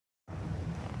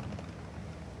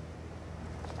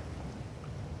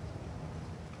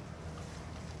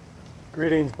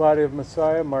Greetings, Body of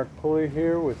Messiah. Mark Pulley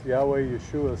here with Yahweh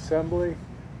Yeshua Assembly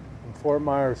in Fort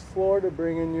Myers, Florida,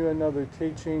 bringing you another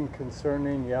teaching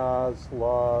concerning Yah's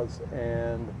laws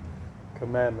and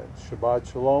commandments. Shabbat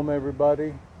Shalom,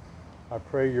 everybody. I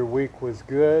pray your week was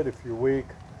good. If your week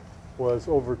was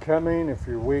overcoming, if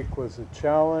your week was a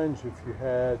challenge, if you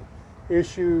had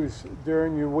issues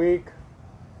during your week,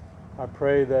 I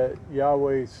pray that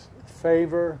Yahweh's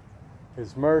favor,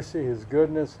 His mercy, His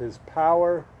goodness, His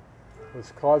power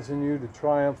was causing you to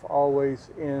triumph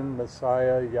always in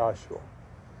Messiah Yahshua.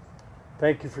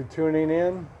 Thank you for tuning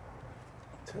in.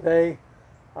 Today,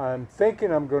 I'm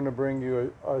thinking I'm going to bring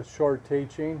you a short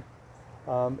teaching.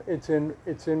 It's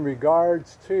in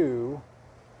regards to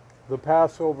the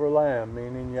Passover lamb,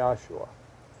 meaning Yahshua.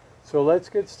 So let's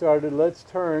get started. Let's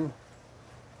turn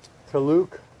to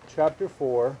Luke chapter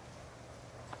 4.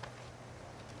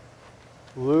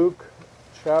 Luke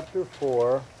chapter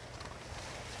 4.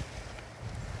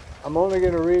 I'm only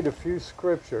going to read a few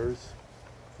scriptures,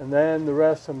 and then the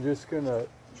rest I'm just going to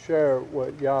share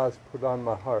what Yah's put on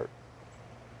my heart.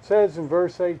 It says in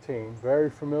verse 18,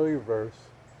 very familiar verse,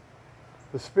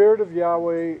 "The Spirit of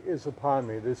Yahweh is upon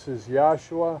me." This is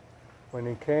Yahshua. When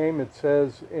he came, it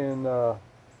says in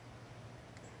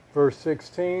verse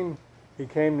 16, he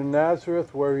came to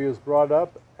Nazareth where he was brought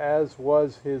up, as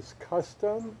was his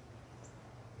custom.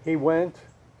 He went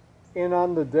in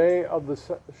on the day of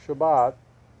the Shabbat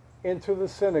into the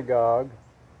synagogue,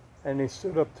 and he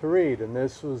stood up to read. And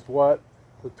this was what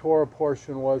the Torah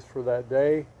portion was for that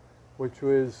day, which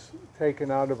was taken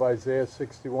out of Isaiah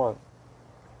 61.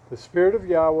 "The Spirit of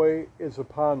Yahweh is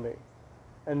upon me,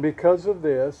 and because of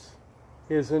this,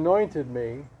 He has anointed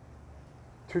me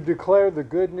to declare the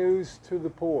good news to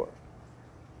the poor.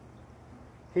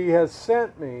 He has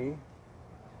sent me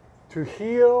to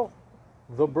heal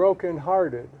the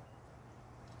brokenhearted,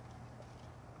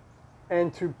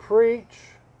 and to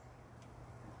preach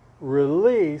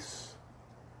release,"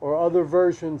 or other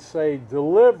versions say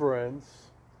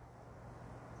deliverance,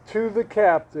 "to the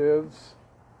captives,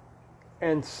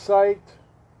 and sight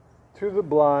to the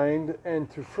blind, and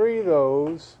to free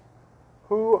those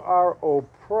who are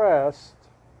oppressed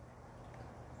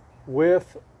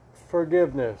with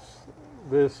forgiveness."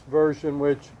 This version,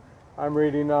 which I'm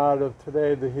reading out of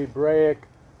today, the Hebraic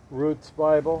Roots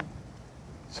Bible.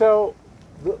 So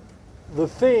the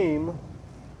theme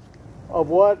of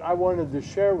what I wanted to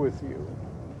share with you,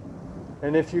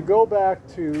 and if you go back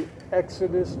to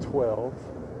Exodus 12,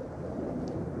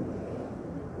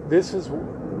 this is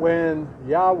when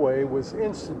Yahweh was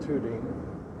instituting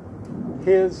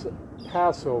His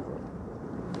Passover.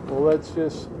 Well, let's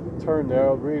just turn there.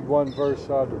 I'll read one verse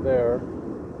out of there.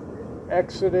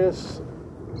 Exodus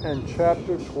and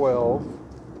chapter 12.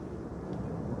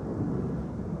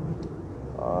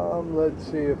 Let's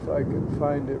see if I can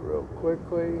find it real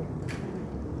quickly.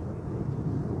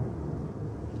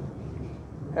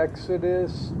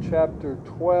 Exodus chapter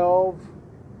 12.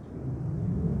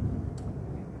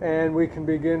 And we can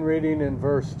begin reading in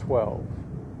verse 12.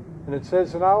 And it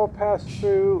says, "And I will pass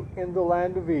through in the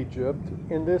land of Egypt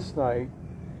in this night,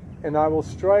 and I will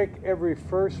strike every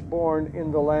firstborn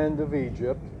in the land of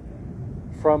Egypt,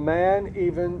 from man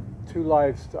even to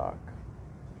livestock.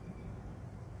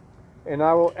 And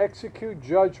I will execute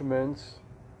judgments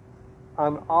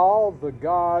on all the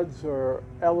gods or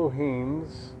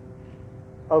Elohims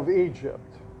of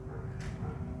Egypt.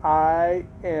 I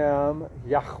am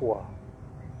Yahweh.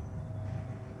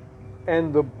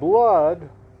 And the blood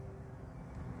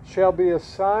shall be a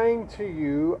sign to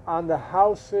you on the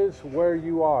houses where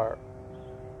you are.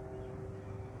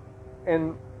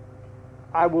 And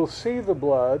I will see the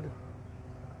blood,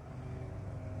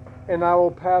 and I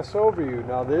will pass over you."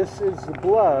 Now this is the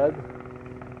blood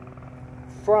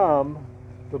from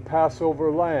the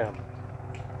Passover lamb.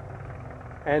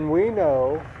 And we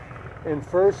know in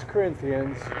 1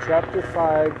 Corinthians chapter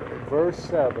 5, verse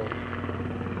 7,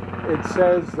 it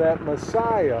says that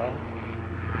Messiah,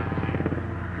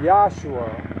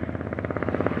 Yahshua,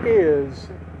 is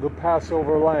the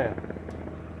Passover lamb.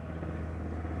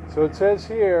 So it says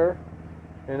here,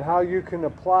 and how you can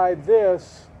apply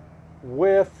this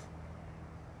with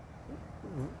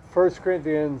 1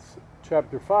 Corinthians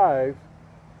chapter 5,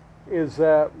 is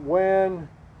that when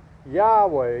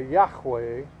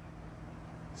Yahweh,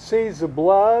 sees the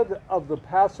blood of the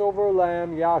Passover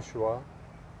lamb Yahshua,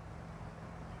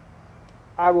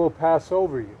 I will pass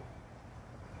over you.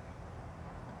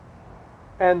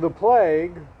 "And the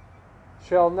plague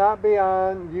shall not be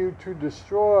on you to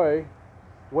destroy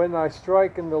when I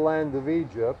strike in the land of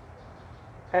Egypt,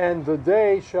 and the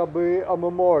day shall be a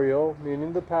memorial,"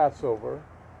 meaning the Passover,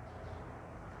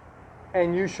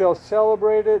 and you shall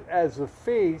celebrate it as a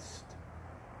feast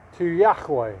to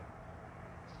Yahweh.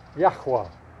 Yahweh.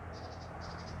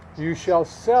 You shall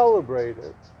celebrate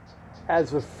it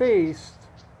as a feast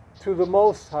to the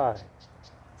Most High.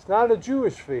 It's not a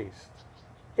Jewish feast.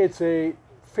 It's a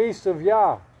feast of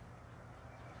Yah.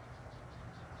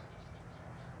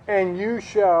 And you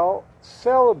shall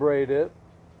celebrate it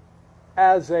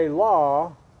as a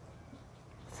law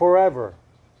forever.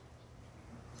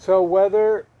 So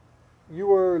whether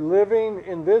you are living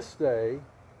in this day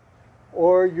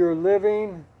or you're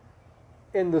living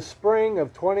in the spring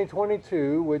of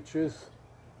 2022, which is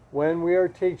when we are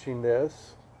teaching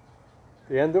this,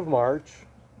 the end of March,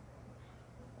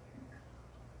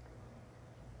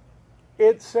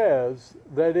 it says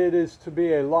that it is to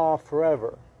be a law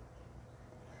forever.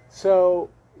 So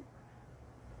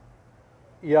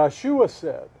Yeshua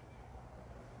said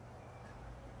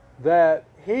that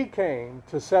he came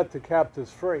to set the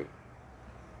captives free.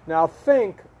 Now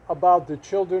think about the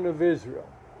children of Israel.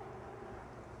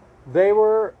 They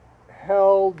were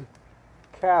held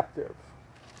captive.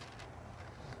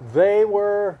 They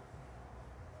were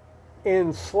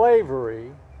in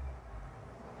slavery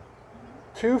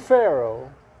to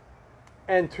Pharaoh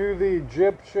and to the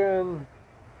Egyptian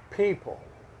people.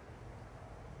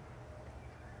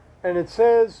 And it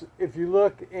says, if you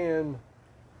look in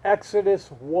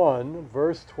Exodus 1,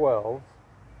 verse 12,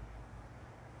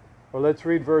 or let's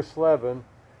read verse 11,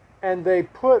 and they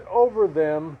put over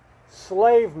them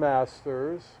slave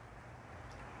masters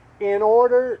in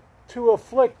order to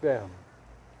afflict them.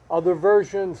 Other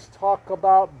versions talk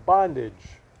about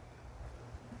bondage.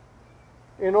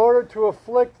 In order to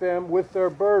afflict them with their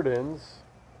burdens,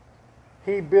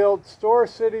 he built store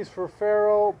cities for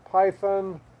Pharaoh,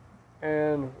 Pithom,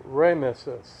 and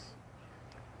Rameses.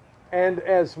 And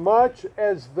as much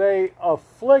as they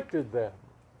afflicted them,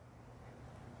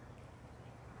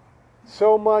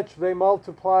 so much they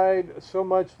multiplied, so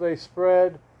much they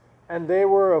spread, and they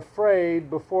were afraid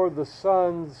before the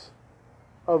sons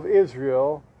of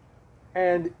Israel.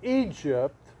 And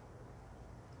Egypt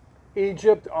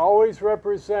always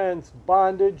represents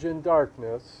bondage and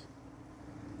darkness.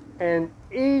 And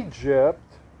Egypt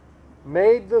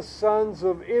made the sons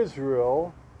of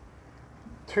Israel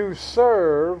to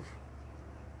serve,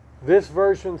 this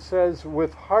version says,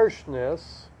 with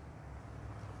harshness,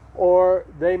 or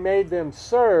they made them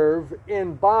serve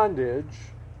in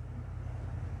bondage.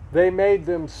 They made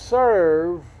them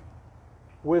serve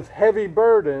with heavy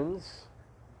burdens.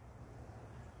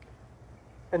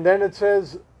 And then it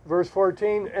says, verse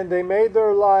 14, and they made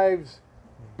their lives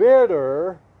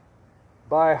bitter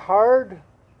by hard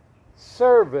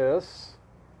service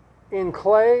in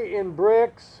clay, in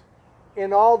bricks,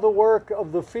 in all the work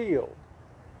of the field.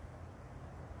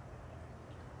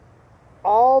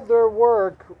 All their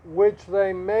work which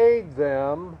they made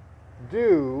them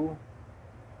do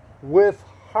with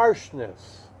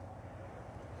harshness.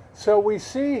 So we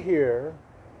see here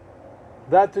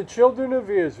that the children of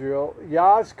Israel,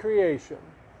 Yah's creation,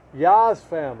 Yah's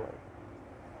family,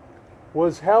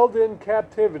 was held in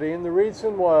captivity, and the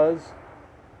reason was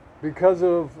because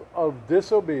of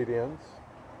disobedience.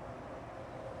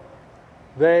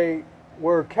 They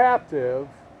were captive.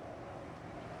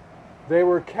 They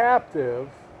were captive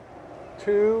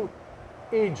to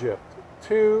Egypt,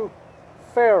 to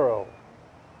Pharaoh.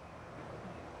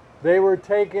 They were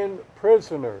taken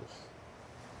prisoners.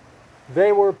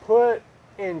 They were put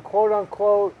in, quote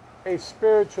unquote, a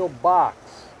spiritual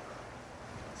box.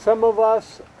 Some of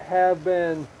us have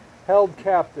been held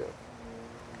captive,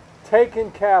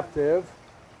 taken captive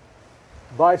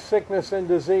by sickness and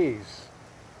disease.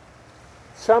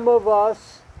 Some of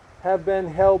us have been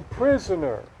held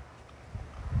prisoner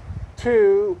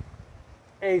to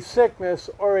a sickness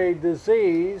or a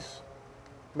disease,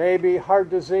 maybe heart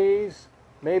disease,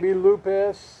 maybe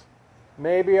lupus,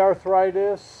 maybe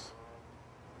arthritis,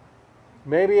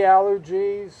 maybe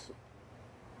allergies,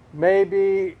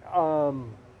 maybe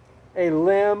a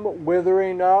limb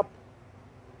withering up,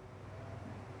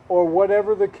 or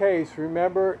whatever the case.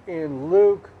 Remember in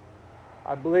Luke,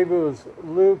 I believe it was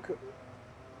Luke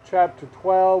chapter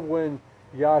 12, when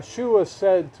Yeshua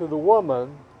said to the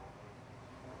woman,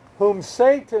 whom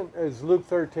Satan, is Luke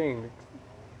 13,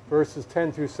 verses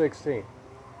 10 through 16,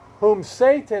 whom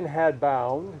Satan had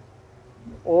bound,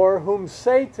 or whom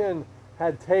Satan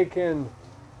had taken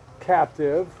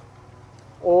captive,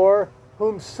 or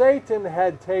whom Satan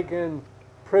had taken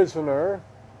prisoner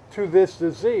to this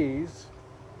disease,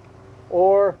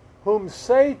 or whom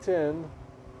Satan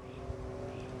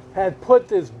had put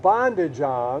this bondage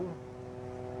on,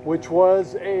 which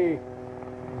was a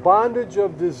bondage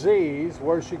of disease,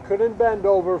 where she couldn't bend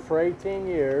over for 18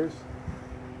 years,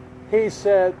 he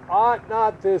said, ought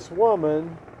not this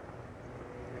woman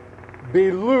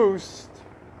be loosed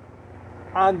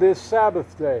on this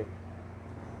Sabbath day?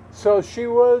 So she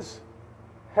was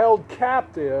held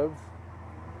captive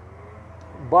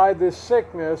by this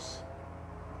sickness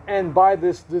and by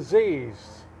this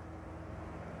disease.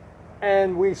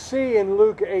 And we see in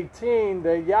Luke 18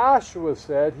 that Yahshua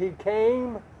said he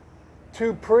came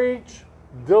to preach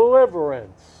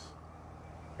deliverance.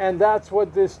 And that's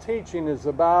what this teaching is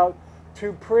about,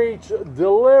 to preach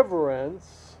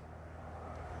deliverance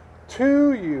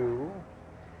to you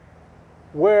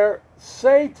where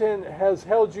Satan has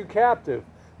held you captive.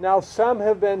 Now, some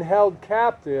have been held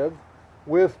captive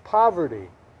with poverty.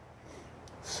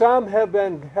 Some have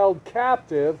been held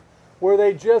captive where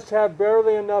they just have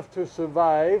barely enough to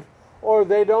survive, or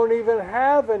they don't even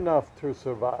have enough to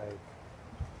survive.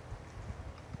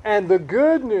 And the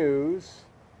good news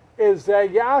is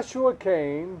that Yahshua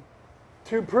came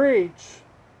to preach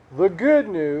the good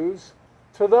news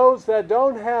to those that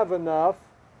don't have enough,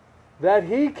 that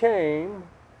he came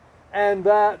and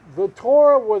that the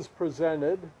Torah was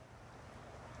presented.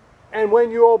 And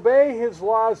when you obey his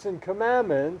laws and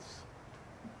commandments,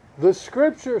 the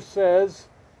scripture says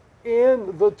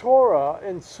in the Torah,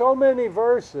 in so many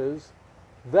verses,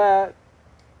 that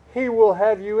he will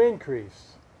have you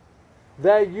increase,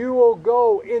 that you will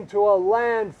go into a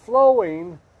land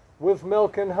flowing with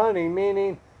milk and honey,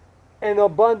 meaning an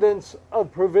abundance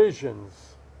of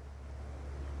provisions.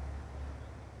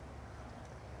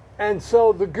 And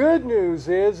so the good news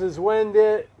is when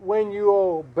you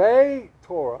obey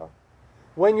Torah,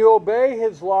 when you obey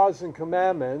his laws and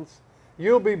commandments,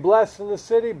 you'll be blessed in the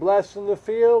city, blessed in the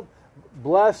field.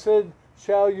 Blessed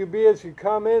shall you be as you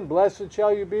come in, blessed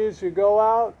shall you be as you go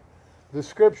out. The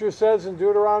scripture says in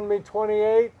Deuteronomy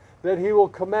 28 that he will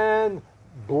command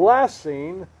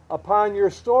blessing upon your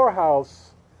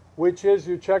storehouse, which is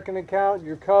your checking account,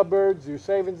 your cupboards, your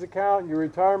savings account, your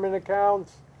retirement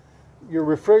accounts, your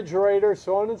refrigerator,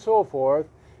 so on and so forth.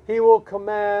 He will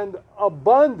command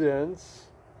abundance.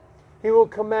 He will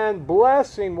command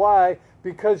blessing. Why?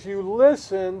 Because you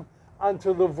listen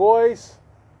unto the voice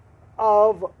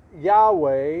of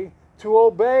Yahweh to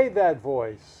obey that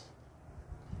voice.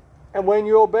 And when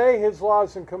you obey his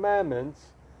laws and commandments,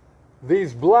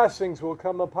 these blessings will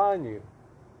come upon you.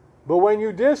 But when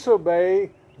you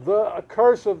disobey, the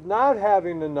curse of not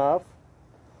having enough,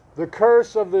 the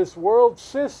curse of this world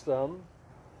system,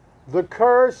 the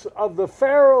curse of the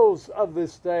pharaohs of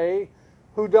this day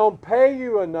who don't pay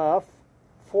you enough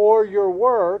for your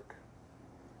work,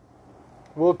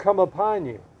 will come upon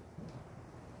you.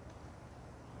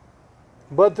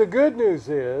 But the good news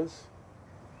is,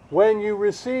 when you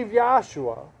receive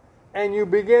Yahshua and you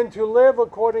begin to live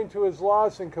according to his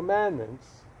laws and commandments,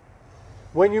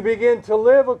 when you begin to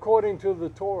live according to the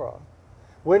Torah,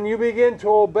 when you begin to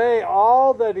obey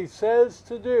all that he says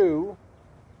to do,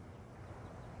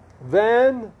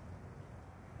 then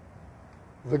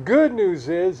the good news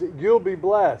is you'll be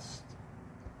blessed.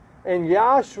 And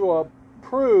Yahshua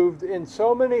proved in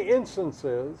so many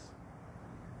instances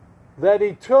that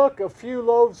he took a few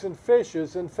loaves and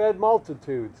fishes and fed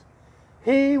multitudes.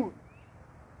 He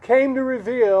came to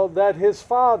reveal that his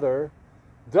Father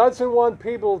doesn't want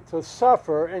people to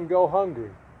suffer and go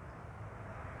hungry.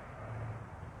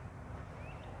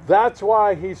 That's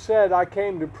why he said, I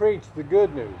came to preach the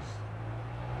good news.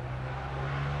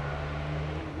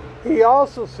 He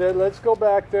also said, let's go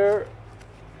back there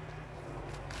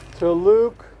to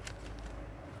Luke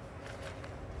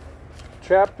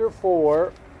chapter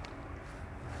 4.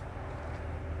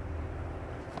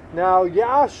 Now,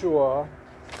 Yahshua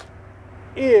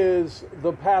is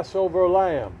the Passover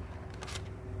lamb.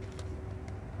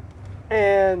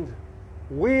 And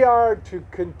we are to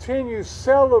continue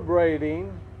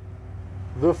celebrating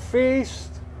the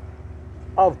feast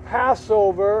of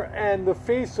Passover and the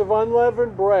feast of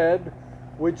unleavened bread,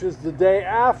 which is the day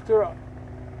after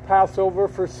Passover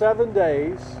for 7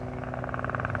 days.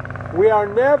 We are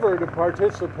never to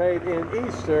participate in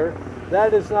Easter.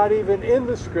 That is not even in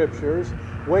the scriptures.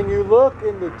 When you look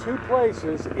in the two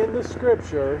places in the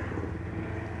scripture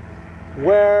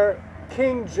where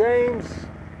King James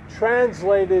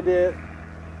translated it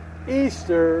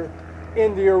Easter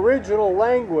in the original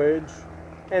language,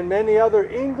 and many other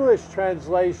English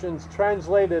translations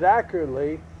translate it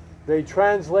accurately, they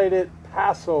translate it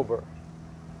Passover.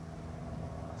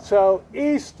 So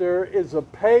Easter is a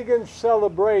pagan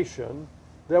celebration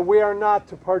that we are not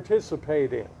to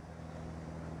participate in.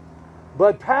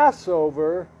 But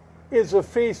Passover is a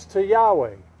feast to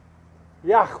Yahweh,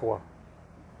 Yahweh.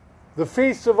 The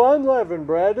Feast of Unleavened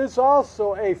Bread is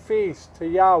also a feast to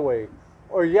Yahweh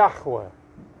or Yahweh.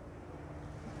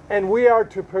 And we are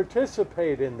to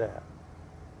participate in that.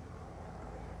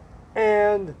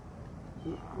 And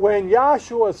when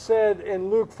Yahshua said in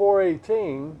Luke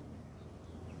 4:18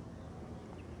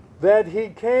 that he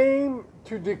came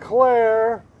to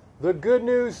declare the good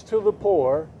news to the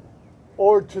poor,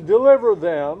 or to deliver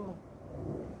them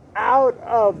out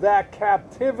of that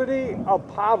captivity of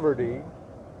poverty,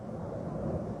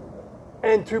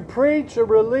 and to preach a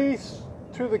release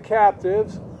to the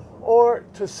captives, or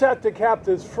to set the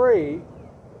captives free,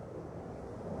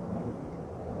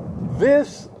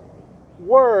 this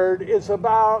word is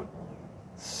about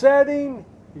setting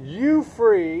you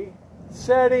free,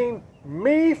 setting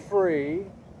me free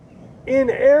in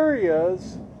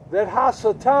areas that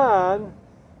Hasatan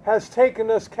has taken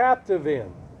us captive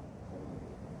in.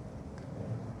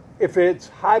 If it's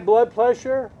high blood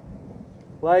pressure,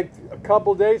 like a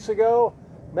couple days ago,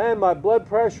 man, my blood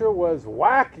pressure was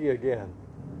wacky again.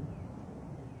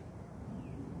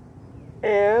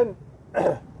 And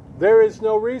there is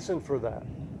no reason for that.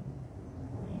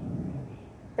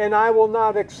 And I will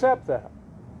not accept that.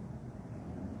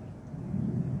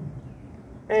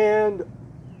 And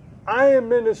I am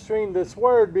ministering this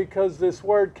word because this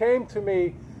word came to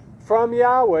me from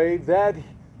Yahweh that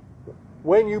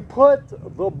when you put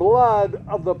the blood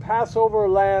of the Passover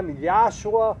lamb,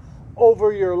 Yahshua,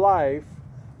 over your life,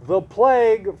 the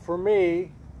plague for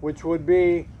me, which would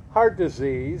be heart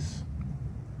disease,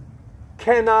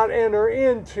 cannot enter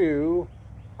into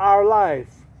our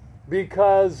life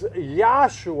because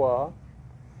Yahshua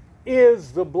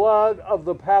is the blood of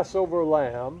the Passover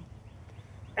lamb,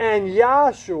 and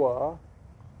Yahshua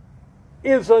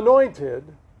is anointed.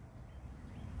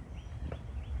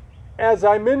 As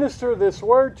I minister this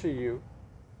word to you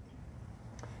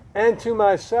and to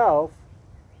myself,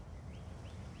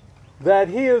 that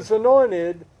he is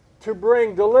anointed to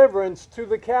bring deliverance to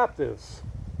the captives.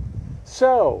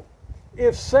 So,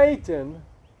 if Satan,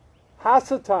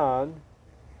 Hasatan,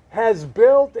 has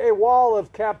built a wall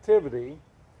of captivity,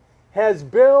 has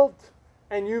built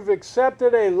and you've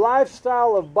accepted a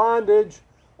lifestyle of bondage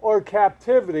or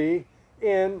captivity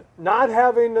in not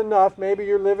having enough, maybe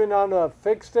you're living on a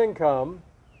fixed income,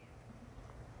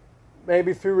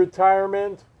 maybe through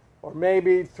retirement, or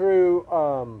maybe through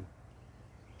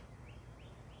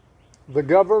the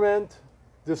government,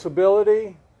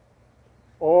 disability,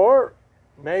 or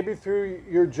maybe through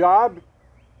your job,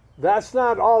 that's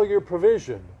not all your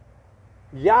provision.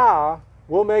 Yah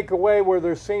will make a way where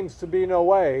there seems to be no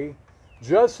way,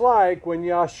 just like when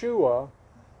Yahshua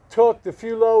took the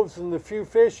few loaves and the few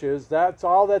fishes, that's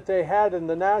all that they had in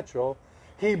the natural,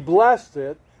 he blessed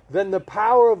it, then the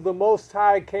power of the Most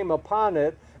High came upon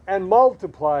it and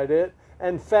multiplied it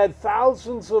and fed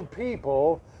thousands of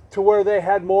people to where they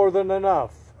had more than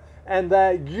enough. And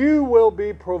that you will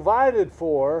be provided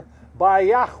for by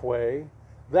Yahweh,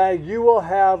 that you will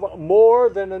have more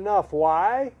than enough.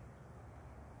 Why?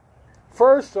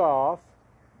 First off,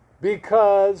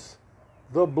 because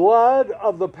the blood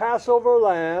of the Passover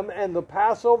lamb and the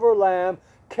Passover lamb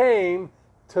came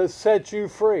to set you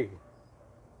free,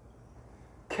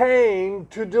 came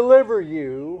to deliver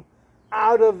you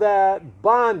out of that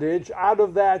bondage, out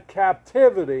of that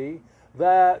captivity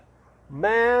that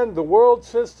man, the world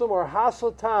system, or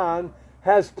Hasatan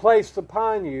has placed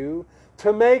upon you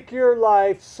to make your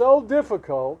life so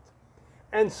difficult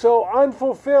and so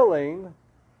unfulfilling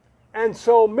and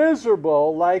so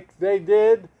miserable, like they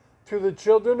did to the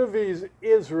children of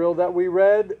Israel that we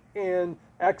read in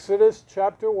Exodus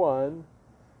chapter 1.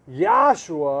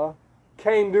 Yahshua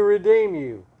came to redeem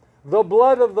you. The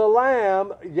blood of the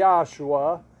Lamb,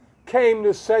 Yahshua, came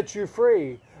to set you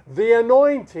free. The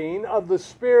anointing of the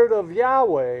Spirit of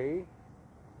Yahweh,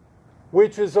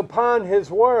 which is upon His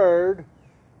Word,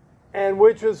 and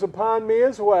which is upon me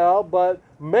as well, but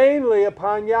mainly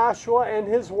upon Yahshua and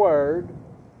His Word,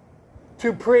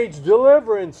 to preach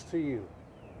deliverance to you,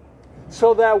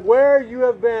 so that where you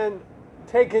have been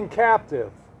taken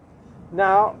captive,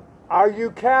 now, are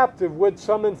you captive with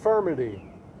some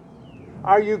infirmity?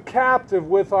 Are you captive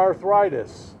with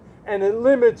arthritis, and it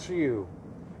limits you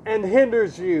and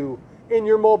hinders you in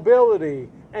your mobility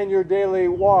and your daily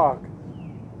walk?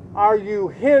 Are you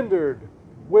hindered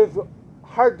with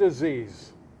heart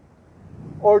disease?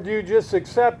 Or do you just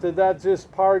accept that that's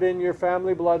just part in your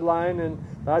family bloodline and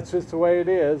that's just the way it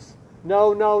is?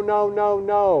 No, no, no, no,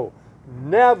 no.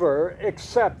 Never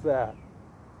accept that.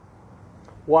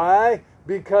 Why?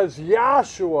 Because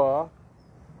Yahshua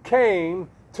came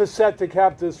to set the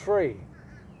captives free.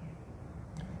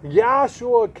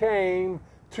 Yahshua came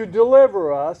to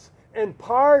deliver us, and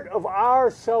part of our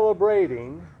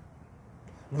celebrating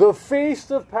the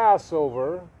Feast of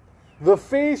Passover, the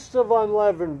Feast of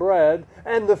Unleavened Bread,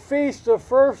 and the Feast of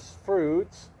First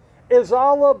Fruits is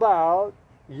all about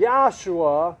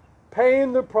Yahshua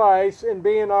paying the price and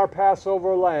being our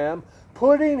Passover lamb,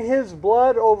 putting his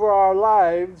blood over our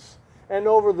lives and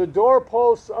over the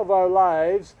doorposts of our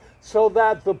lives, so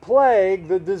that the plague,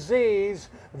 the disease,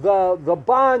 the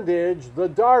bondage, the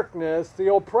darkness,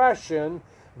 the oppression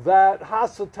that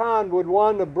Hasatan would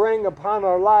want to bring upon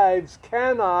our lives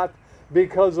cannot,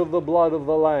 because of the blood of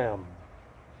the Lamb.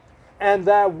 And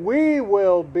that we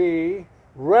will be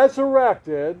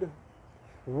resurrected,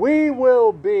 we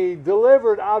will be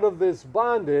delivered out of this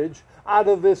bondage, out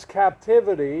of this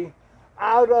captivity,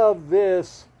 out of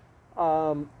this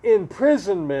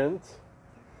imprisonment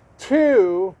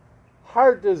to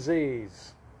heart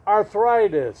disease,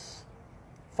 arthritis,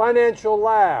 financial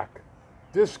lack,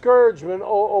 discouragement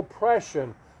or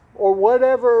oppression, or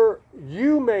whatever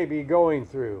you may be going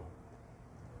through.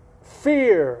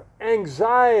 Fear,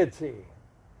 anxiety,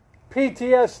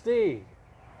 PTSD.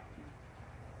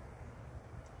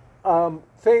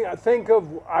 Think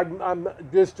of, I'm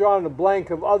just drawing a blank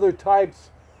of other types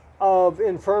of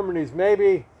infirmities.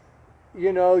 Maybe,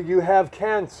 you have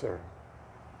cancer.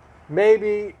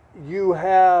 Maybe you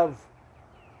have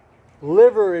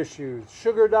liver issues,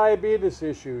 sugar diabetes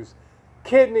issues,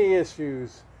 kidney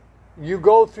issues. You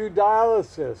go through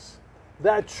dialysis.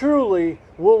 That truly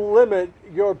will limit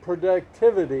your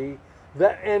productivity,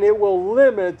 and it will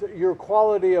limit your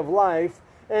quality of life,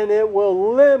 and it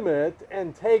will limit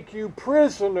and take you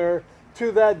prisoner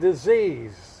to that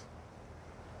disease.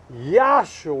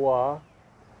 Yahshua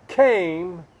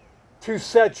came to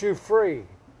set you free.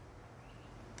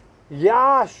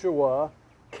 Yahshua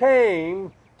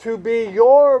came to be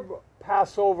your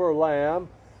Passover lamb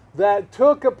that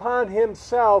took upon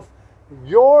himself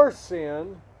your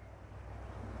sin,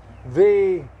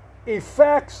 the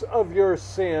effects of your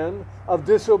sin, of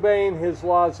disobeying his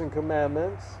laws and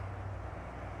commandments.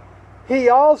 He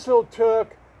also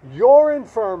took your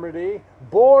infirmity,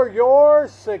 bore your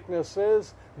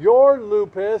sicknesses, your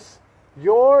lupus,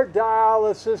 your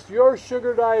dialysis, your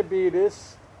sugar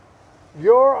diabetes,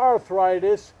 your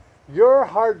arthritis, your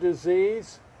heart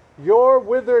disease, your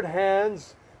withered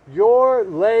hands, your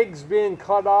legs being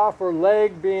cut off or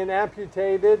leg being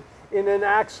amputated in an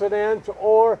accident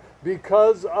or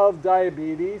because of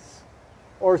diabetes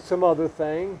or some other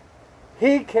thing.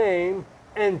 He came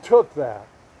and took that,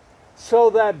 so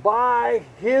that by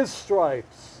his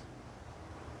stripes,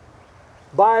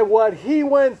 by what he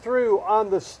went through on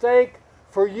the stake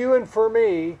for you and for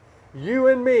me, you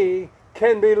and me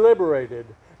can be liberated.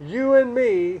 You and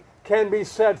me can be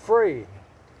set free.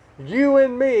 You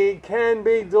and me can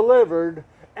be delivered,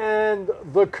 and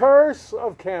the curse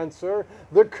of cancer,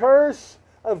 the curse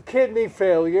of kidney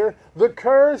failure, the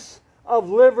curse of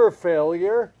liver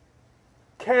failure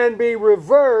can be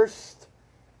reversed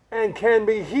and can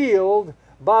be healed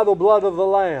by the blood of the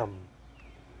Lamb,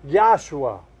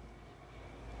 Yahshua.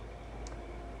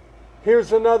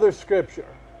 Here's another scripture.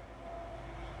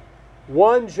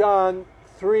 1 John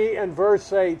 3 and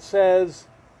verse 8 says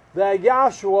that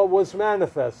Yahshua was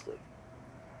manifested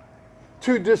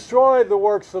to destroy the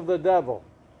works of the devil,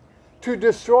 to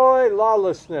destroy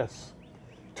lawlessness,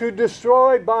 to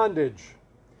destroy bondage,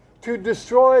 to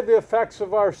destroy the effects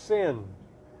of our sin,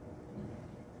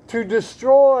 to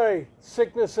destroy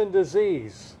sickness and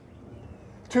disease,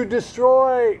 to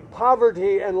destroy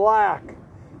poverty and lack,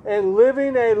 and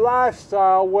living a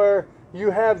lifestyle where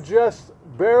you have just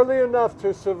barely enough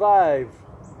to survive,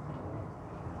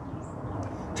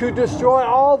 to destroy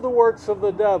all the works of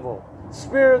the devil,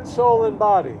 spirit, soul, and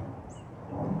body,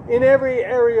 in every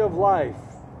area of life.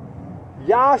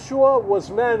 Yahshua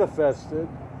was manifested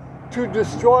to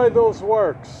destroy those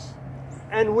works.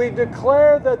 And we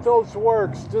declare that those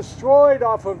works destroyed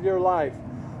off of your life.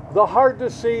 The heart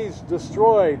disease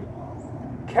destroyed.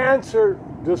 Cancer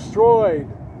destroyed.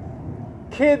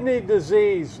 Kidney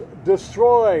disease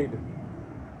destroyed.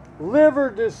 Liver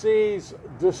disease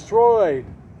destroyed.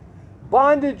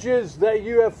 Bondages that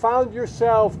you have found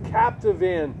yourself captive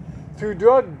in through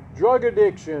drug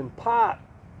addiction, pot,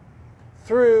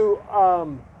 through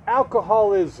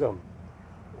alcoholism,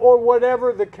 or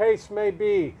whatever the case may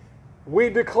be. We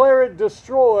declare it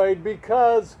destroyed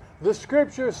because the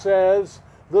scripture says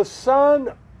the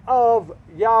Son of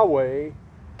Yahweh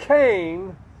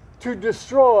came to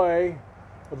destroy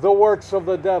the works of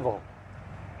the devil.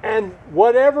 And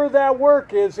whatever that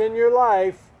work is in your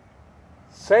life,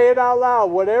 say it out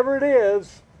loud, whatever it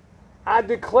is, I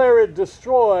declare it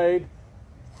destroyed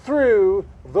through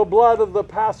the blood of the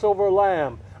Passover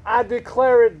lamb. I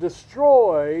declare it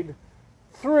destroyed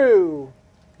through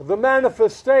the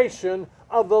manifestation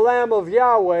of the Lamb of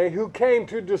Yahweh who came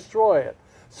to destroy it.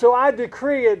 So I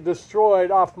decree it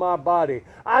destroyed off my body.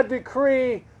 I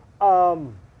decree heart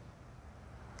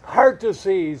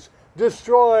disease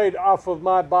destroyed off of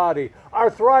my body.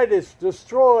 Arthritis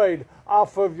destroyed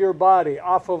off of your body,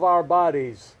 off of our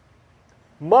bodies.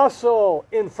 Muscle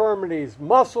infirmities,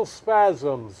 muscle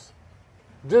spasms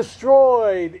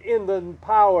destroyed in the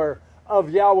power of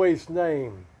Yahweh's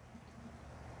name.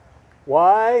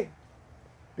 Why?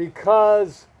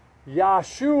 Because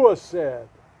Yahshua said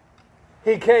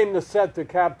he came to set the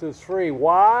captives free.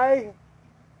 Why?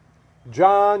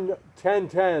 John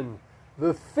 10:10.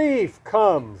 The thief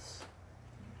comes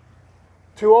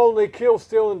to only kill,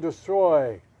 steal, and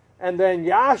destroy. And then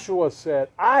Yahshua said,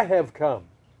 I have come.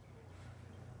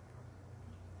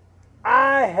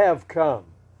 I have come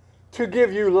to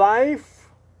give you life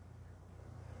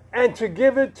and to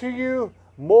give it to you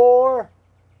more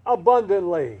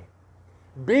abundantly.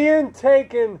 Being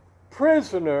taken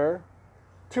prisoner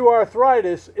to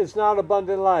arthritis is not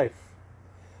abundant life.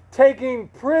 Taking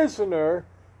prisoner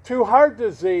to heart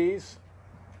disease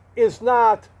is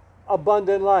not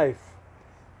abundant life.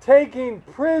 Taking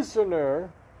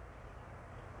prisoner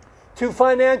to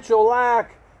financial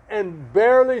lack and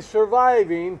barely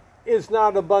surviving is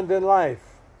not abundant life.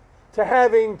 To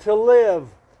having to live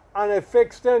on a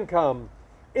fixed income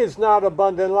is not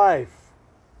abundant life.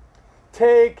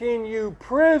 Taking you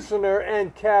prisoner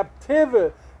and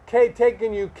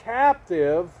taking you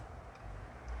captive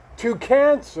to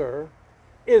cancer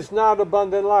is not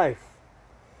abundant life.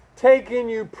 Taking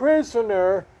you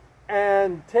prisoner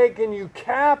and taking you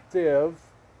captive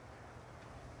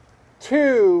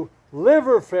to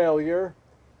liver failure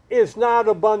is not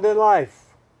abundant life.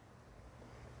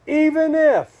 Even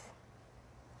if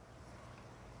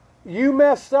you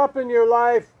messed up in your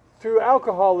life through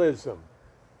alcoholism,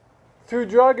 through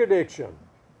drug addiction,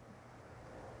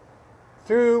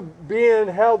 through being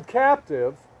held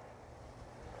captive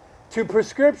to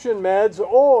prescription meds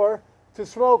or to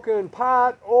smoking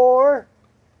pot or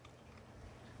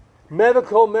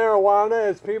medical marijuana,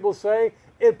 as people say,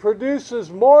 it produces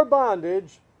more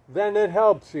bondage than it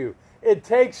helps you. It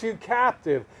takes you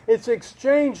captive. It's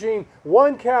exchanging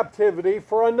one captivity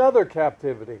for another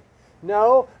captivity.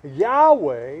 No,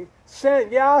 Yahweh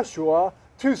sent Yahshua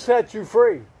to set you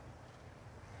free.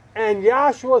 And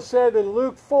Yahshua said in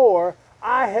Luke 4,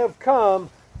 I have come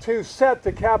to set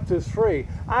the captives free.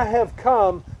 I have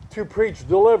come to preach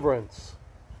deliverance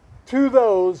to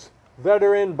those that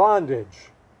are in bondage.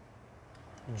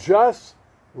 Just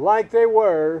like they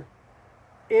were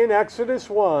in Exodus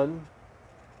 1,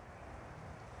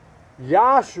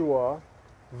 Yahshua,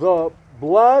 the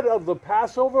blood of the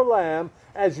Passover lamb,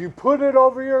 as you put it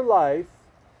over your life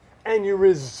and you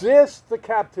resist the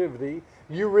captivity,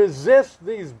 you resist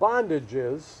these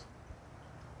bondages,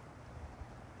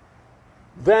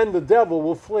 then the devil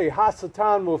will flee.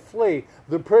 Hasatan will flee.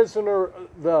 The prisoner,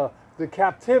 the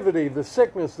captivity, the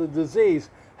sickness, the disease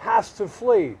has to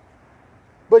flee.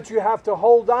 But you have to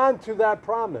hold on to that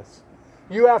promise.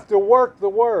 You have to work the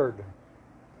word.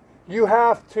 You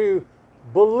have to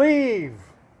believe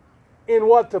in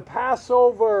what the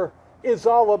Passover is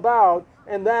all about,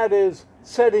 and that is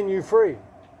setting you free.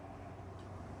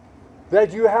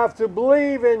 That you have to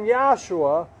believe in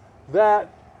Yahshua,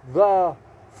 that the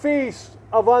feast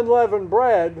of unleavened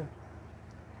bread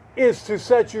is to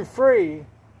set you free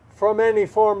from any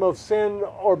form of sin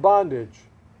or bondage.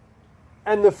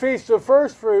 And the Feast of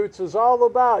First Fruits is all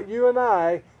about you and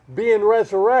I being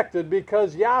resurrected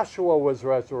because Yahshua was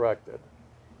resurrected.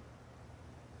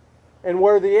 And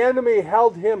where the enemy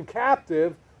held him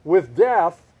captive with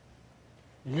death,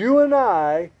 you and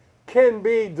I can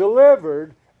be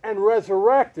delivered and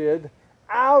resurrected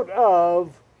out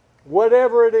of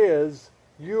whatever it is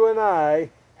you and I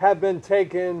have been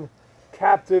taken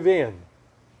captive in.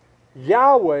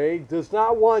 Yahweh does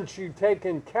not want you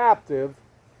taken captive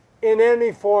in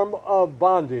any form of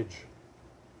bondage,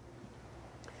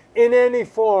 in any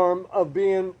form of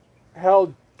being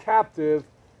held captive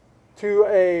to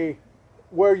a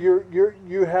where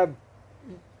you have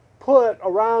put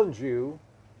around you,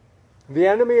 the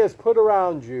enemy has put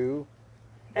around you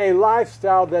a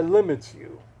lifestyle that limits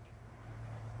you.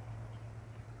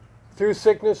 Through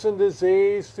sickness and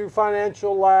disease, through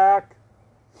financial lack,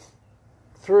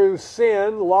 through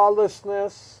sin,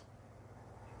 lawlessness,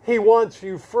 he wants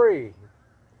you free.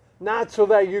 Not so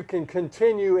that you can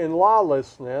continue in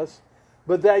lawlessness,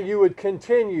 but that you would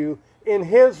continue in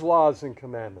his laws and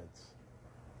commandments.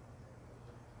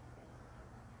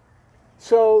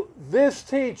 So this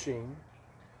teaching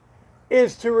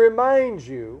is to remind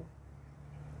you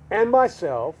and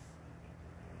myself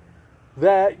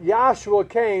that Yahshua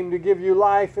came to give you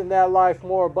life and that life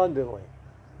more abundantly.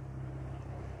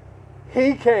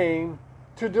 He came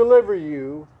to deliver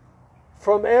you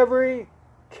from every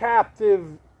captivity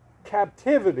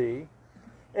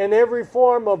and every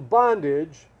form of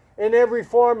bondage and every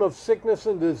form of sickness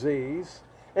and disease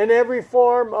and every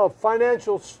form of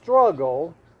financial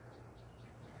struggle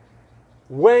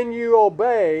when you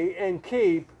obey and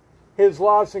keep His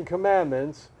laws and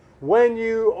commandments, when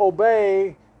you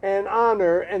obey and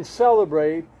honor and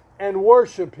celebrate and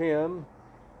worship Him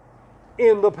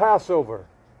in the Passover.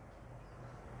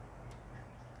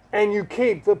 And you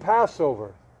keep the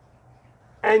Passover.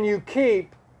 And you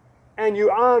keep and you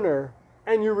honor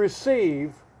and you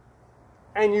receive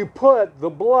and you put the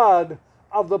blood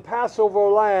of the Passover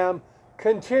lamb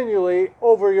continually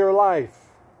over your life.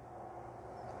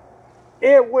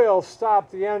 It will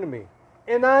stop the enemy.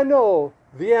 And I know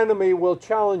the enemy will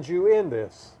challenge you in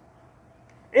this.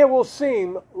 It will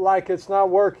seem like it's not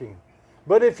working.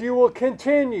 But if you will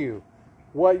continue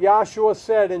what Yahshua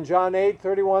said in John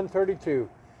 8:31-32,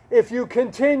 if you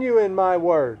continue in my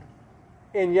word,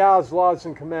 in Yah's laws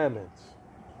and commandments,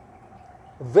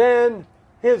 then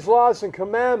His laws and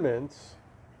commandments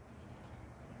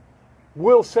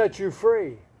will set you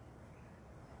free.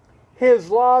 His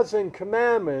laws and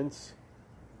commandments,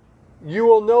 you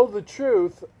will know the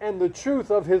truth, and the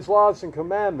truth of His laws and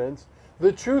commandments,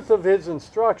 the truth of His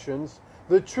instructions,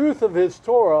 the truth of His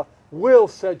Torah will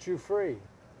set you free.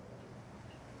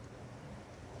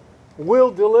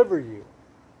 Will deliver you.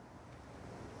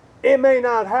 It may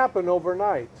not happen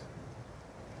overnight.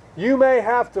 You may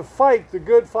have to fight the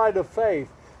good fight of faith.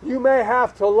 You may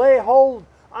have to lay hold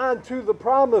onto the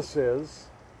promises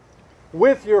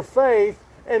with your faith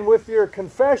and with your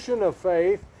confession of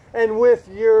faith and with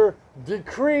your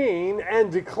decreeing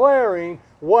and declaring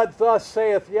what thus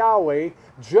saith Yahweh,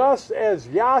 just as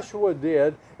Yahshua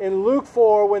did in Luke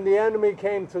 4 when the enemy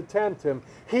came to tempt him.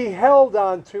 He held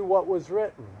on to what was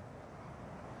written.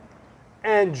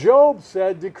 And Job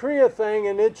said, decree a thing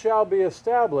and it shall be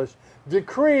established.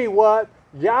 Decree what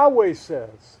Yahweh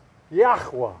says,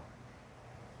 Yahweh,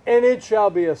 and it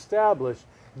shall be established.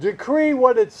 Decree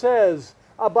what it says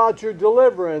about your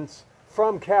deliverance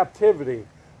from captivity.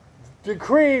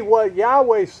 Decree what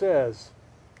Yahweh says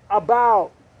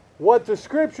about what the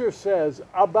Scripture says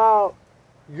about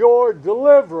your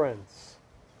deliverance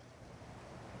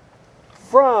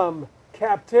from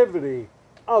captivity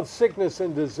of sickness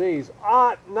and disease.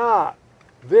 Ought not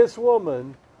this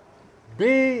woman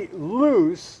be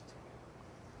loosed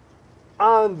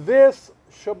on this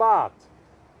Shabbat?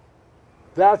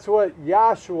 That's what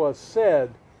Yahshua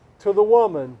said to the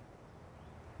woman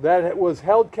that was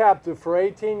held captive for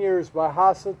 18 years by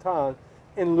Hasatan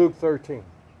in Luke 13.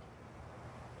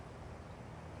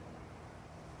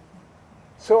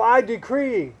 So I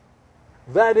decree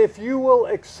that if you will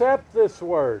accept this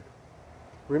word,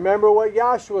 remember what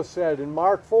Yahshua said in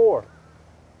Mark 4,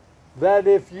 that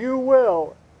if you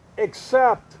will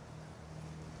accept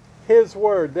His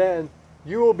word, then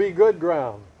you will be good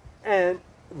ground. And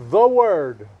the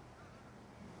word,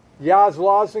 Yah's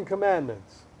laws and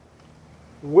commandments,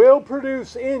 will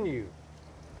produce in you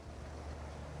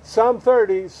some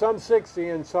 30, some 60,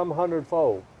 and some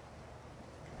 100-fold.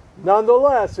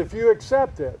 Nonetheless, if you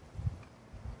accept it,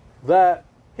 that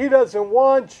He doesn't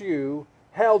want you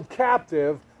held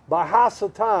captive by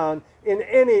Hasatan in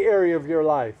any area of your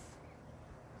life.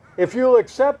 If you'll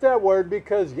accept that word,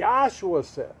 because Yahshua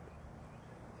said,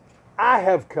 I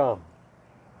have come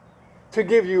to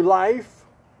give you life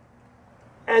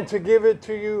and to give it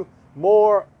to you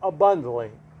more abundantly.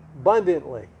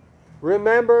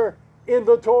 Remember, in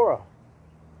the Torah,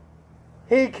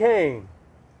 He came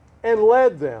and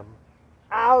led them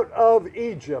out of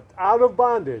Egypt, out of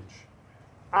bondage,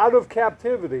 out of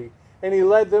captivity, and He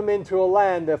led them into a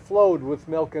land that flowed with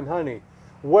milk and honey,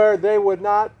 where they would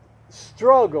not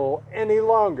struggle any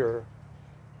longer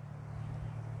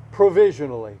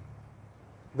provisionally.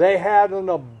 They had an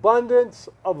abundance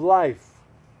of life.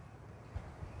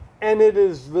 And it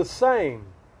is the same.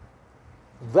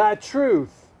 That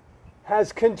truth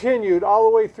has continued all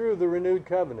the way through the renewed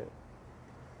covenant.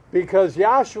 Because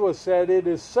Yahshua said it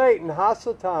is Satan,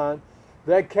 Hasatan,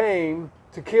 that came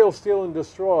to kill, steal, and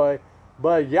destroy,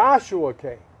 but Yahshua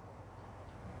came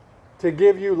to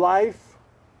give you life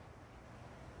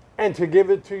and to give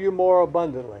it to you more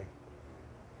abundantly.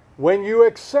 When you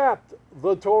accept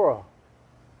the Torah,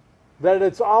 that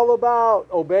it's all about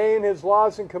obeying His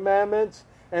laws and commandments,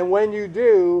 and when you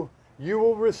do, you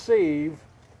will receive,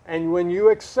 and when you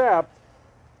accept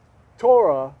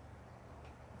Torah,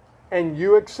 and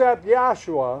you accept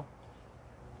Yahshua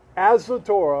as the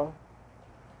Torah,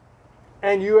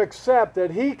 and you accept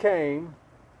that he came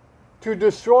to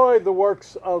destroy the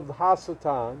works of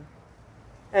Hasatan,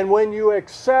 and when you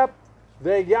accept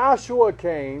that Yahshua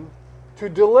came to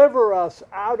deliver us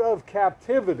out of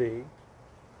captivity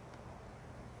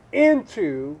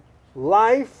into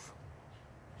life,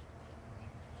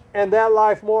 and that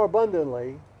life more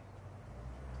abundantly,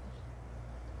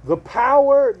 the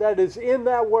power that is in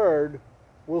that word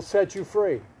will set you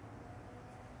free.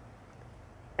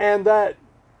 And that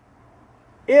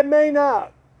it may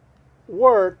not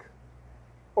work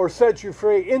or set you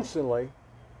free instantly,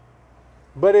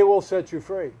 but it will set you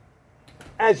free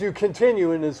as you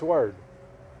continue in his word.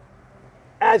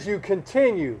 As you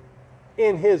continue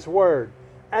in his word.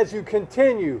 As you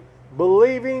continue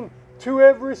believing to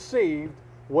have received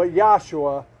what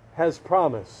Yahshua has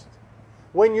promised.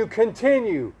 When you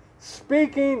continue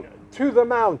speaking to the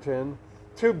mountain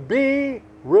to be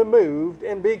removed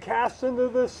and be cast into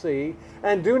the sea,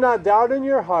 and do not doubt in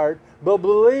your heart, but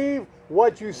believe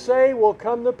what you say will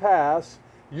come to pass,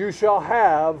 you shall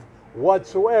have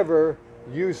whatsoever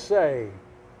you say.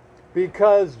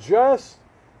 Because just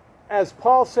as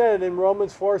Paul said in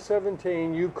Romans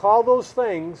 4:17, you call those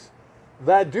things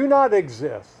that do not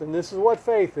exist, and this is what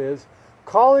faith is,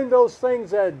 calling those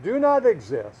things that do not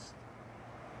exist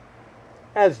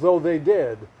as though they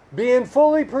did, being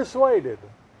fully persuaded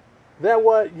that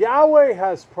what Yahweh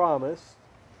has promised,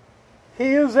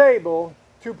 he is able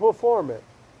to perform it.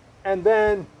 And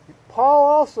then Paul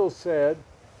also said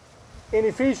in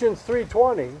Ephesians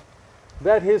 3:20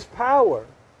 that his power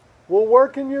will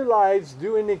work in your lives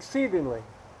doing exceedingly,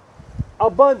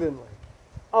 abundantly,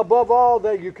 above all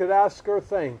that you could ask or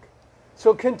think.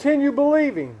 So continue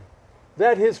believing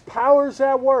that his power's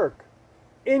at work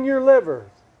in your liver,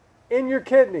 in your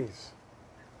kidneys,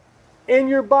 in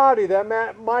your body that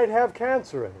might have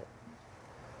cancer in it,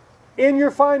 in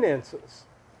your finances,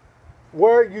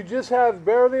 where you just have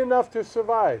barely enough to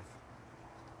survive,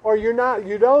 or you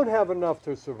don't have enough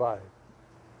to survive,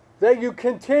 that you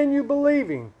continue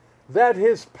believing that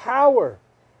his power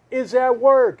is at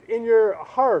work in your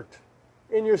heart,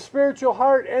 in your spiritual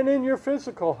heart and in your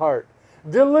physical heart,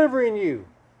 delivering you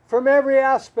from every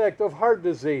aspect of heart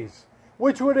disease,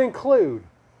 which would include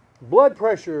blood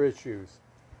pressure issues,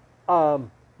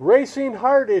 racing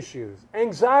heart issues,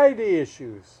 anxiety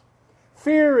issues,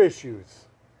 fear issues,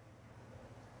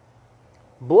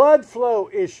 blood flow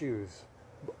issues,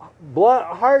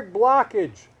 heart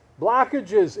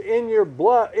blockages in your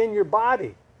blood, in your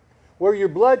body, where your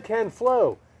blood can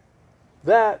flow,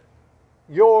 that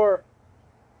your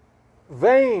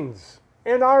veins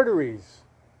and arteries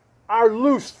are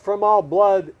loosed from all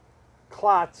blood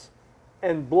clots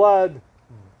and blood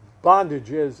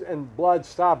bondages and blood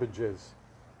stoppages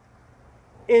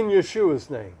in Yeshua's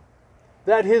name.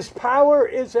 That his power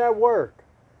is at work.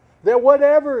 That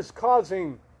whatever is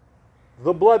causing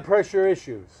the blood pressure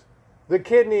issues, the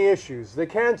kidney issues, the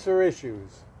cancer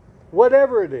issues,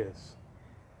 whatever it is,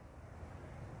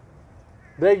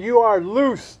 that you are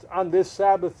loosed on this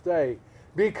Sabbath day,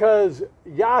 because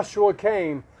Yahshua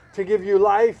came to give you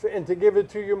life and to give it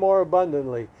to you more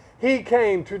abundantly. He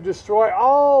came to destroy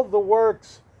all the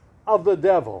works of the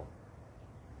devil.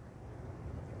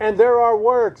 And there are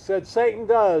works that Satan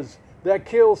does that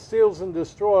kills, steals, and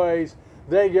destroys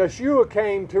that Yeshua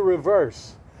came to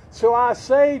reverse. So I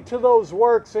say to those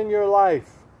works in your life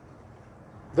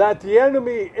that the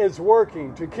enemy is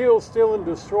working to kill, steal, and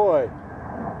destroy,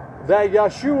 that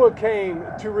Yeshua came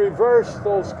to reverse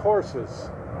those courses,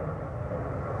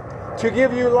 to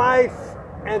give you life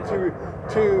and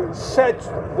to set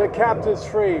the captives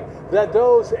free, that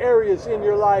those areas in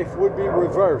your life would be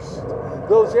reversed.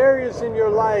 Those areas in your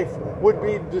life would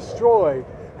be destroyed,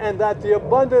 and that the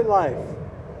abundant life,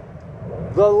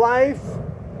 the life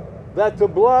that the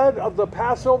blood of the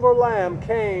Passover lamb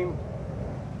came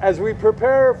as we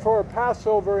prepare for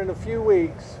Passover in a few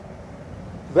weeks,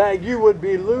 that you would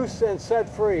be loose and set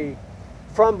free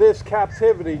from this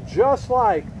captivity, just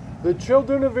like the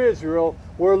children of Israel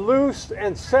were loosed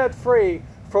and set free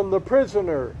from the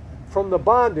prisoner, from the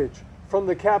bondage, from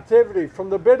the captivity, from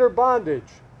the bitter bondage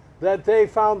that they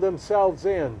found themselves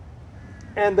in.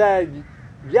 And that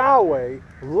Yahweh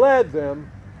led them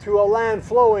to a land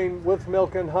flowing with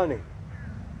milk and honey.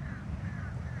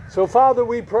 So Father,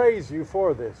 we praise you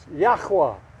for this.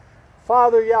 Yahweh,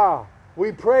 Father Yah,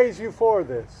 we praise you for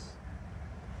this.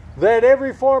 That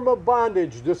every form of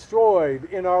bondage destroyed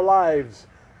in our lives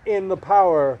in the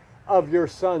power of your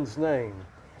Son's name.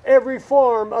 Every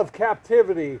form of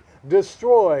captivity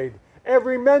destroyed.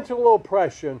 Every mental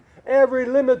oppression, every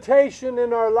limitation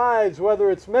in our lives,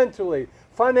 whether it's mentally,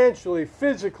 financially,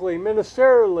 physically,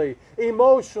 ministerially,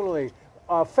 emotionally,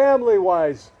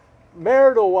 family-wise,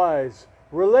 marital-wise,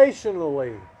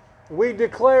 relationally. We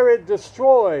declare it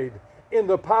destroyed in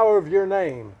the power of your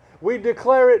name. We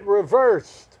declare it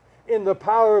reversed in the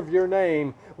power of your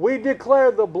name. We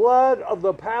declare the blood of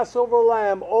the Passover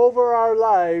Lamb over our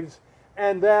lives,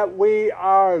 and that we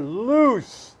are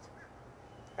loosed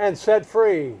and set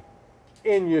free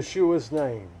in Yeshua's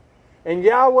name. And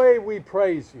Yahweh, we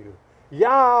praise you.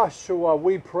 Yahshua,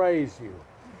 we praise you.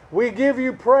 We give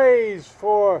you praise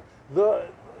for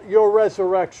your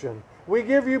resurrection. We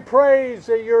give you praise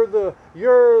that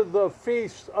you're the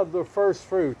feast of the first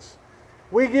fruits.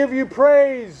 We give you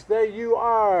praise that you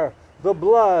are the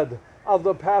blood of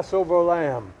the Passover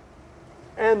Lamb,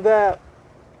 and that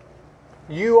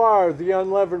you are the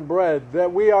unleavened bread,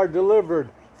 that we are delivered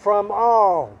from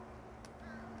all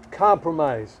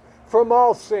compromise, from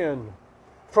all sin,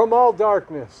 from all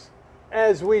darkness,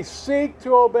 as we seek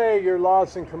to obey your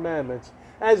laws and commandments,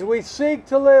 as we seek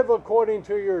to live according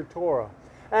to your Torah,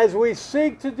 as we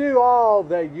seek to do all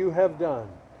that you have done.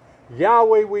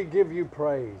 Yahweh, we give you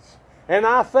praise. And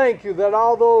I thank you that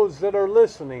all those that are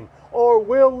listening or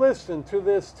will listen to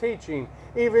this teaching,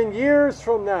 even years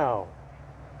from now,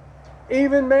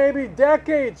 even maybe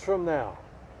decades from now,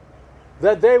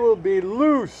 that they will be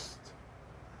loosed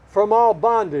from all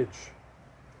bondage,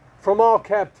 from all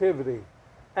captivity,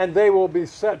 and they will be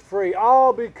set free,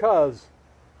 all because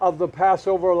of the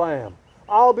Passover Lamb,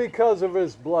 all because of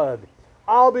his blood,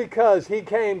 all because he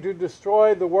came to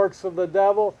destroy the works of the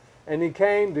devil, and he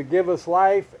came to give us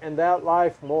life, and that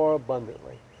life more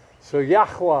abundantly. So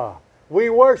Yahweh, we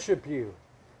worship you,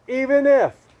 even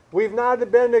if we've not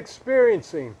been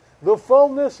experiencing the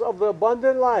fullness of the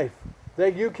abundant life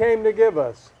that you came to give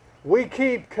us. We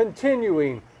keep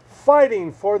continuing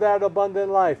fighting for that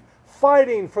abundant life,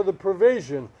 fighting for the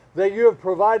provision that you have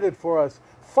provided for us,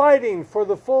 fighting for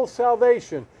the full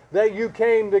salvation that you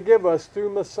came to give us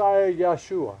through Messiah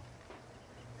Yeshua.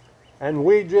 And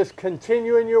we just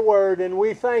continue in your word, and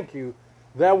we thank you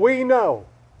that we know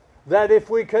that if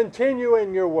we continue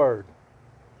in your word,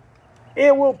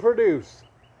 it will produce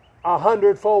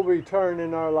 100-fold return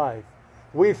in our life.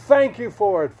 We thank you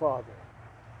for it, Father,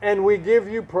 and we give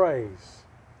you praise.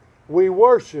 We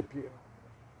worship you,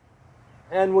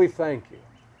 and we thank you.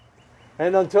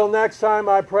 And until next time,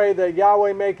 I pray that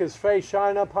Yahweh make his face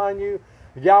shine upon you,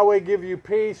 Yahweh give you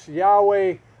peace,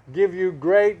 Yahweh give you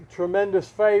great, tremendous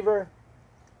favor,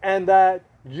 and that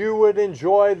you would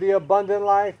enjoy the abundant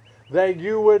life, that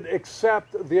you would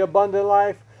accept the abundant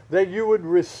life, that you would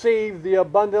receive the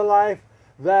abundant life,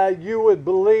 that you would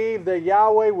believe that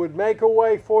Yahweh would make a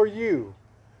way for you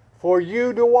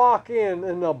to walk in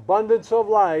an abundance of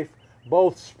life,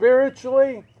 both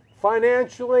spiritually,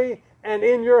 financially, and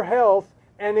in your health,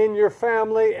 and in your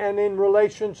family, and in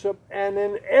relationship, and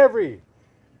in every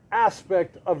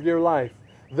aspect of your life.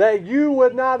 That you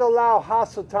would not allow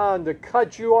Hasatan to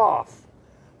cut you off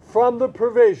from the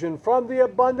provision, from the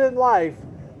abundant life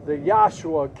that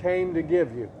Yahshua came to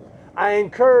give you. I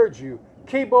encourage you,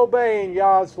 keep obeying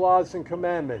Yah's laws and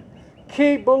commandments.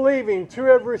 Keep believing to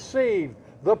have received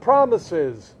the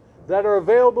promises that are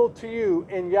available to you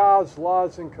in Yah's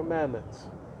laws and commandments.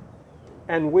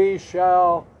 And we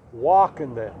shall walk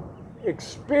in them,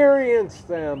 experience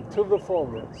them to the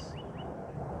fullness.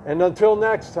 And until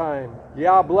next time,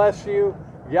 Yah bless you,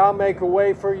 Yah make a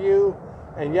way for you,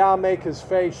 and Yah make his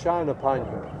face shine upon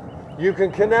you. You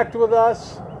can connect with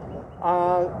us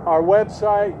on our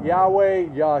website,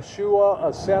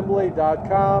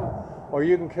 YahwehYeshuaAssembly.com, or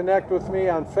you can connect with me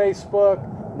on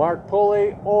Facebook, Mark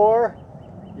Pulley, or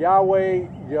Yahweh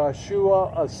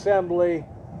Yeshua Assembly.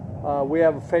 We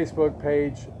have a Facebook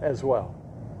page as well.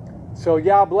 So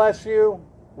Yah bless you.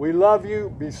 We love you.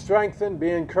 Be strengthened, be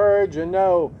encouraged, and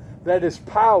know that his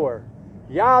power,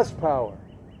 Yah's power,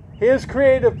 his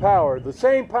creative power, the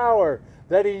same power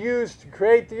that he used to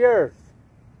create the earth,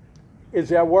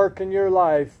 is at work in your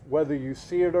life, whether you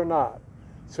see it or not.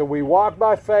 So we walk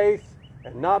by faith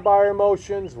and not by our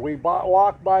emotions. We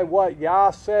walk by what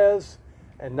Yah says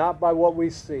and not by what we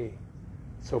see.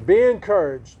 So be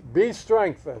encouraged, be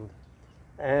strengthened,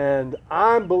 and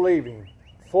I'm believing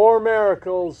for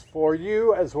miracles for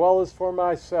you as well as for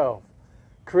myself.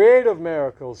 Creative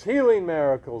miracles, healing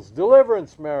miracles,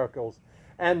 deliverance miracles,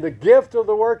 and the gift of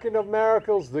the working of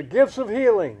miracles, the gifts of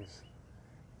healings.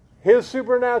 His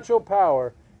supernatural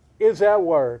power is at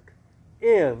work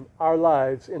in our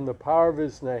lives in the power of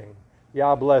his name.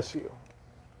 Yah bless you.